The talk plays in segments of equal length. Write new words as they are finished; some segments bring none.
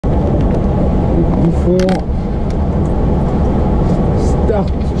fond. Start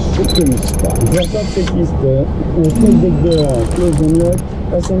checklist. Start checklist. On fait deck door, close and lock,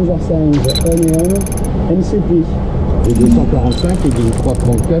 passenger signs, on et on, MCP. Et 245 et ligne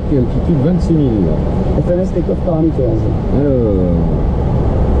 334 et altitude 26 000. FNS Takeoff Parameters. Alors,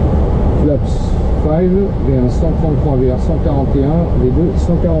 flaps 5, V1 133 VR 141, V2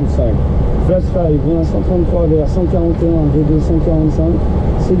 145. Flaps 5, V1 133 VR 141, V2 145.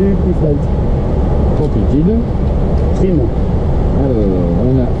 CDU pre-flight. Cockpit. Trim. Alors,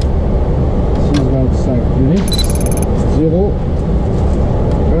 on a 625 units, 0,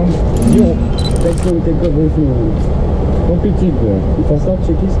 0. Taxi and takeoff briefing. Completed. Il faut ça,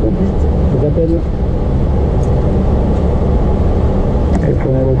 checklist complete. Je t'appelle.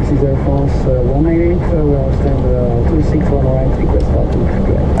 April 6 Air France 198, we'll stand 2611 right, request start to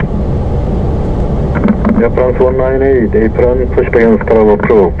display. Air France 198, apron, push begin start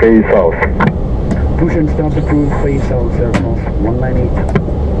approved, face south. Push and start approved, face south, Air France 198.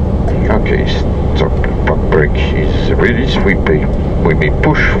 Okay, stop. Back brake is really sweepy. We may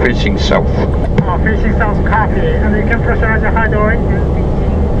push facing south. Facing south, copy. And you can pressurize the high door facing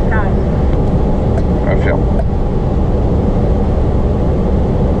south. Affirme.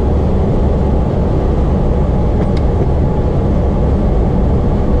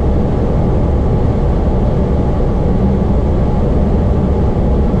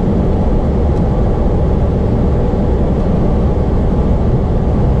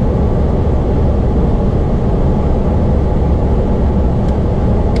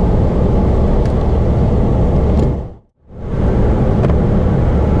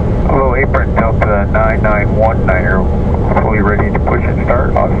 Delta 9919er, fully ready to push and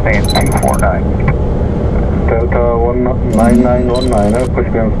start, I'll stand 249. Delta 9919er, push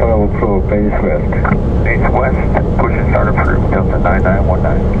and start approved, base west. Base west, push and start approved, Delta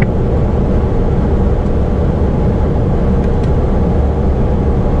 9919.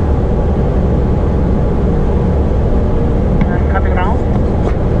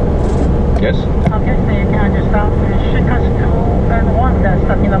 Yes? Okay, so you can just start Chicago 2 and 1, that's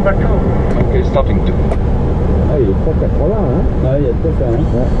starting number 2. Okay, starting 2. Ah, il est 380 là, hein? Ouais, il y a de quoi faire, hein?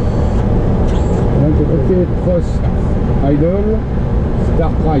 Ouais. Ok, thrust, idle,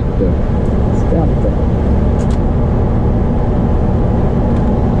 start right. Start.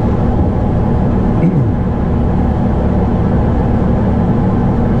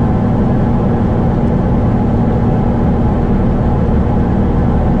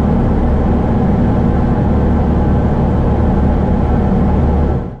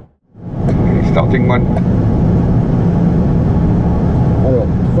 Starting 1. Alors,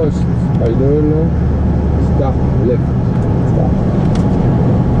 thrust, idle, start left. Start.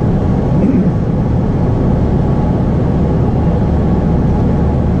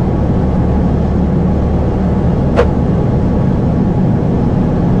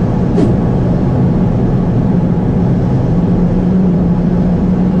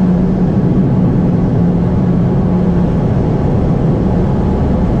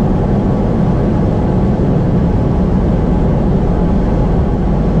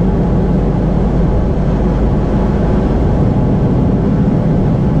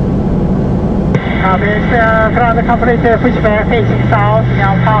 From the complete pushback facing south,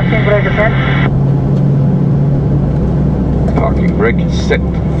 now parking brake set. Parking brake is set.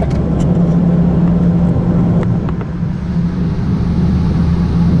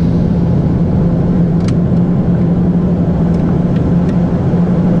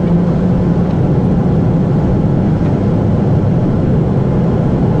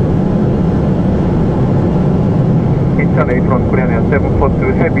 Incheon 81 Korean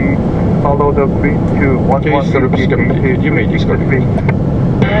 742 heavy, follow the green to 11 you may disconnect.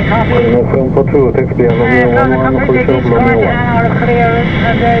 742, taxi and Romeo 11, push up Romeo 1.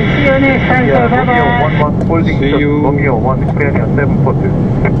 See you next time, Yeah, Romeo 11, holding See you. Romeo 1, Korean 742.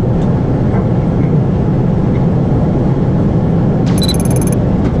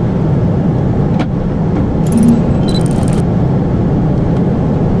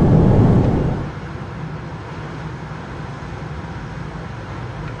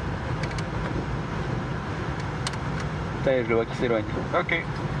 Je vois qui s'éloigne. Ok.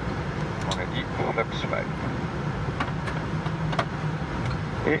 On a dit flaps 5.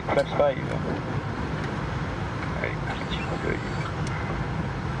 Et flaps 5. Allez, petit coup d'œil.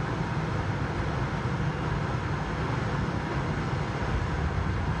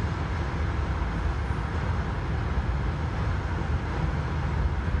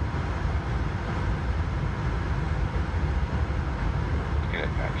 Et la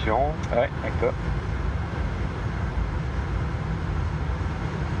direction. Ouais, avec toi.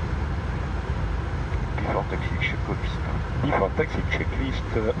 taxi checklist. Before taxi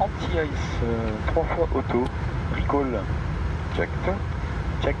checklist, anti-ice, 3 fois auto, recall, Checked.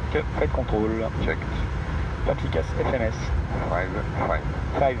 check, flight control, Checked. Pamplicas, FMS, 5.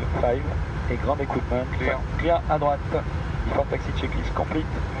 5, et grand equipment, clear à droite, before taxi checklist complete,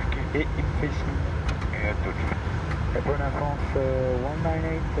 et in facing. Et à touch. Airborne France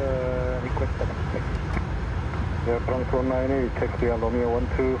 198, request taxi. Air France 198, taxi Romeo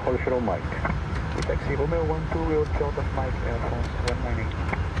 12, hold short of Mike. Et taxi Romeo 12, we hold short of Mike, Air France 198.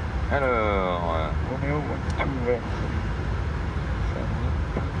 Alors, Romeo 12, ouais.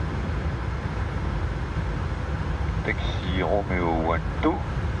 taxi Romeo 12.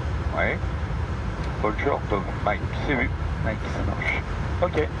 Ouais. Hold short of Mike, c'est vu. Mike, ça marche.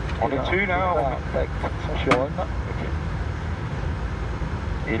 Ok. On est dessus là Tac, son sur on. Ok.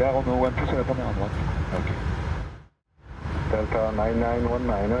 Et là, Romeo 12 sur la première à droite. Ok. Delta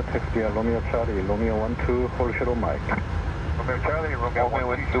 9919, taxi Romeo Charlie, Romeo 12, hold short of Mike. Romeo Charlie,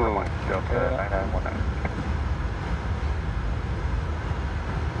 Romeo 12, Delta 9919.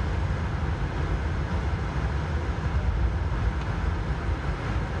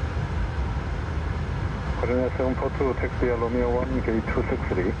 Korean 742, taxi Romeo 1, gate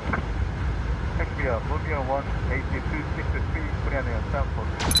 263. Taxi Romeo 1, AT263, Korean Air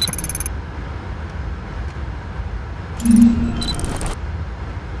 742. Je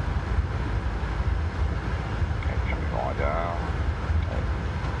vais au radar.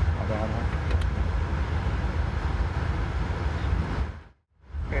 Radar à droite.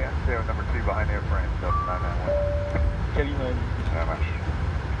 Yeah, zero number 2 behind Air France, Delta 991. Cabine, Ça marche.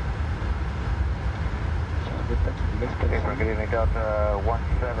 sur un delta qui nous laisse passer. Okay, we're good evening, Delta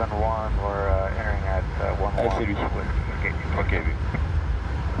 171, we're entering at 11. Ah, c'est lui. Ok, vu.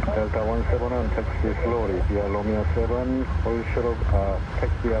 Delta 171, taxi slowly, via Romeo 7, hold short of,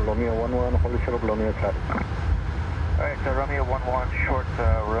 taxi Romeo 11, hold short of Romeo Charlie. Alright, so Romeo 11, short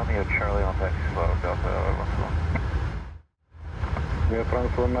Romeo Charlie on taxi slow, Delta 171. Air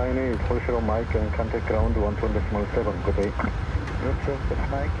France 198, hold short of Mike and contact ground 12.7, good day. Road short of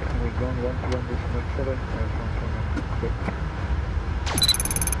Mike, and we're going 121.7, Air France 1.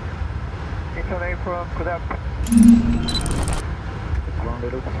 Incheon A from Quebec. Ground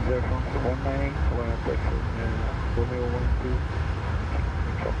hello, this is Air France 198, we're at taxi Romeo 12,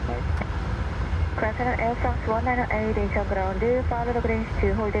 short Mike. President Air France 198 Incheon ground, follow the greens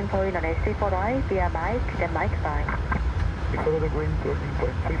to holding point on S34 right via Mike, then Mike 5. We follow the green to holding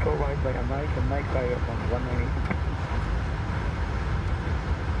point 34 right via Mike, and Mike 5 Air France 198.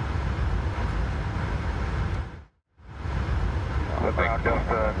 The ground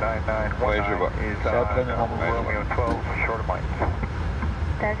Delta 9919 Ouais, je vois. is C'est après le on nombre. Romeo 12, short of Mike.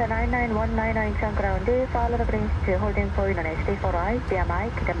 Delta 9919 Incheon ground, follow the greens to holding point on S34 right via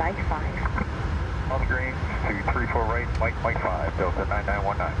Mike, then Mike 5. On the greens to 34 right, Mike 5, Delta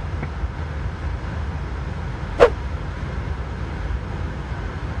 9919.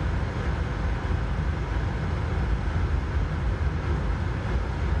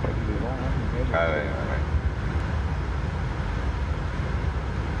 Pas du devant, hein, mais Ah ouais, ouais.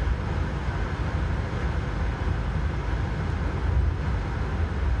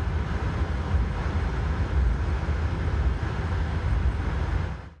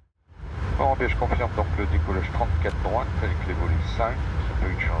 Bon, ben, je confirme donc le décollage 34 droite avec les volets 5. Ça pas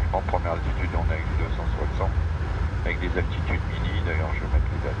eu de changement. Première altitude, on a eu 260. Avec des altitudes mini, d'ailleurs je vais mettre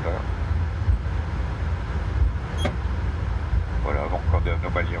les datas. Voilà, avant qu'en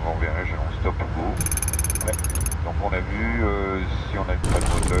anomalie avant virage, on stop ou go. Ouais. Donc on a vu, si on n'a pas de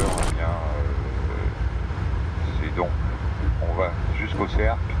moteur, eh bien, c'est donc, on va jusqu'au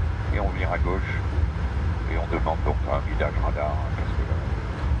cercle et on vire à gauche. Et on demande donc un guidage radar, hein, parce que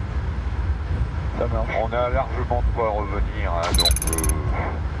ça marche. on a largement de quoi revenir, hein, donc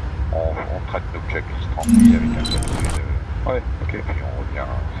on traite nos checklists tranquilles avec un capsule. Ouais, ok. Et puis on revient,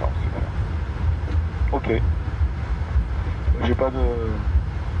 ça on sait faire. Ok. J'ai pas de...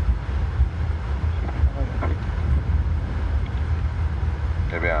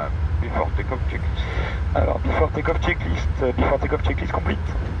 Eh bien, before takeoff checklist. Alors, before takeoff checklist complete.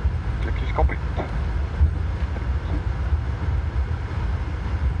 Checklist complete.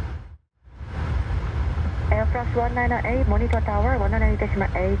 Air France 198, monitor tower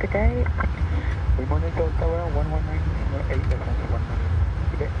 198.8, good day. We monitor tower 119.8, Air France 198.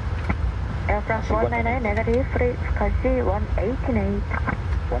 Good day. Air France 199, negative, frequency 118.8.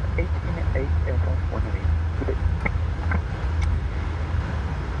 118.8, Air France 198. Good day.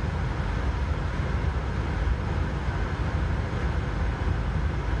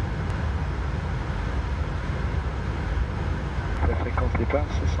 La fréquence départ,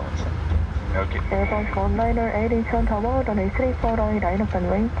 c'est 125.15. Okay. Airbus 198 Incheon Tower, runway 34 right, line up and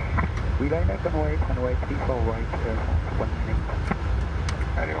wait. We line up and wait, runway 34 right, Air France 198.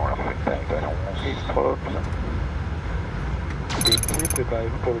 Allez, on leur fait une petite annonce. Et stop. BNC,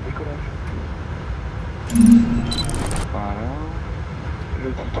 préparez-vous pour le décollage. Voilà. Le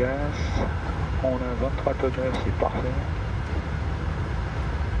TICAS. On a 23 tonnes, c'est parfait.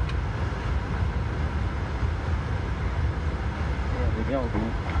 Et on est bien au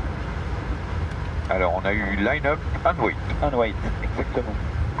bout. Alors, on a eu line-up and wait. And wait, exactement.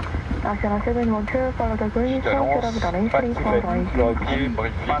 National 712, follow the green, Petite annonce, center of runway pas de 34 fait, right. je l'aurais Premier dit.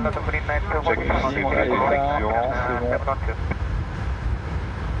 briefing. Follow the green light, Check one, ici, two, on a les three, directions, c'est bon.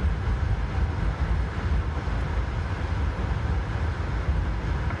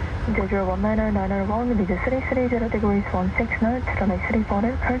 Jeju 19901, with 330 degrees 16 knots, runway 34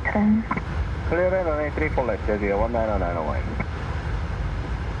 left, turn. Clear runway 34 left, Jeju 19901.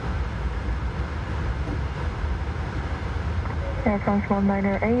 Air France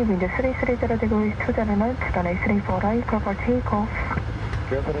 198, with 330 degrees 20 knots, runway 34 right, clear for takeoff.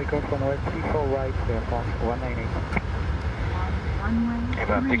 Clear for takeoff, runway 34 right, Air France 198. Et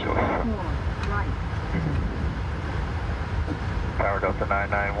ben, Takeoff. Tower Delta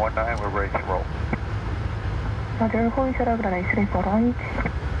 9919, we're ready to roll. Roger, hold shut up, runway 34 right.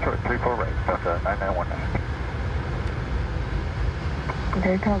 Sure, 34 right, Delta 9919.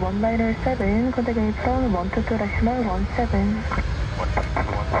 Delta 197, contact gate from 122.17. 12217,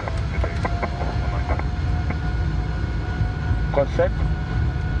 good day. 37.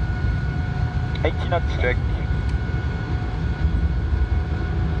 80 knots. Check.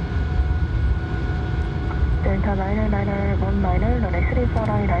 Delta 9919, runway 34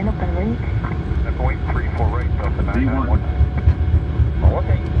 right, line up and wait. And Boeing 34 right, Delta 9919.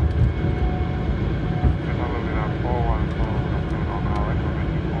 Okay.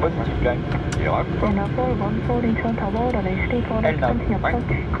 Positive line. Il rame. And now 414 Incheon Tower, runway 34 left, continue approach.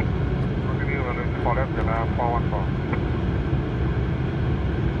 Continue runway 4 left, and 414.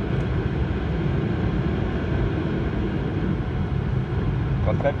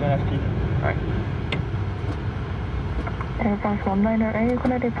 Contact de la speed. Ouais. Air France 198,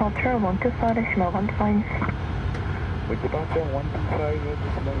 connect departure 125.15. With departure 125,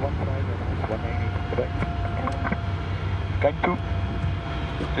 decimal 15, Air France 198. Quebec. Climb 2.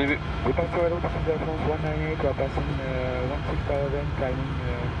 TV. Departure hello, this is Air France 198, we are passing 16,000, climbing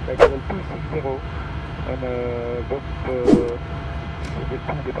level 260, and both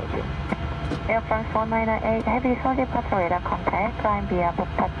departure. Air France 198, heavy soul departure radar contact, climb via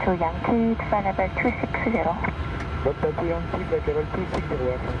Bogota to Yankee, flight level 260. Bogota to Yankee, flight level 260,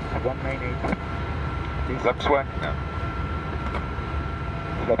 Air France 198. Flaps 1.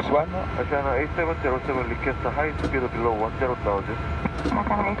 Flaps 1. Asiana A707, request a high speed of below 10,000.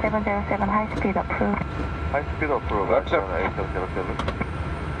 National A707, high speed approved. High speed approved, Flaps up. Asiana A707.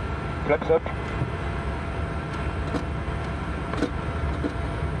 Flaps up.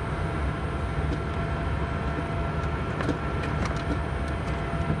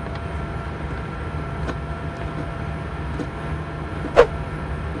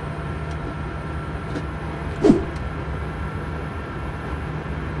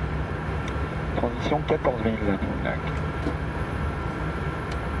 Transition 14 000.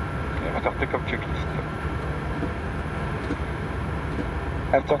 After takeoff checklist.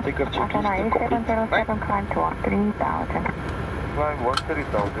 After takeoff National checklist complete. A707, climb to 13,000. Climb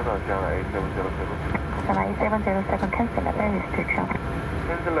 130,000, Asiana A707. National A707, cancel level restriction.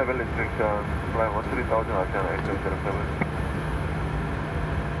 Cancel level restriction, climb 130,000, Asiana A707.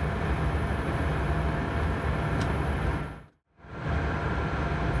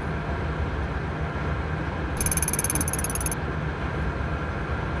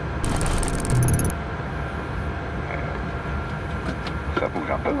 Ça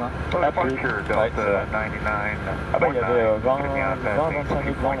bouge un peu, hein. Departure Delta 99. Ah bah il y avait 20-25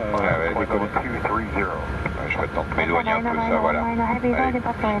 000 vents décollé. 230. Je vais tenter de m'éloigner un peu, ça, voilà. Heavy soul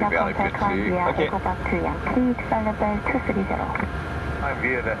departure radar bien contact, climb répété. via Ok. Bogota to Yankee, flight level 230. I'm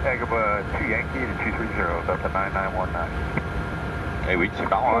via the Agaba 2 Yankee to 230, Delta 9919. Eh oui, c'est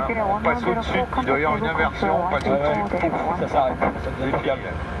marrant, hein. On passe au-dessus, il doit y avoir une inversion, on passe au-dessus, pouf, Ça s'arrête, ça devient calme.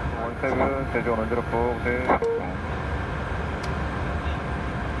 17, schedule 104,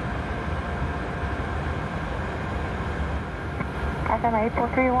 National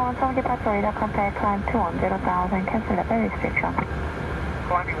 8431, soul departure radar contact, climb to 10,000, cancel level restriction.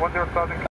 climbing 10,000.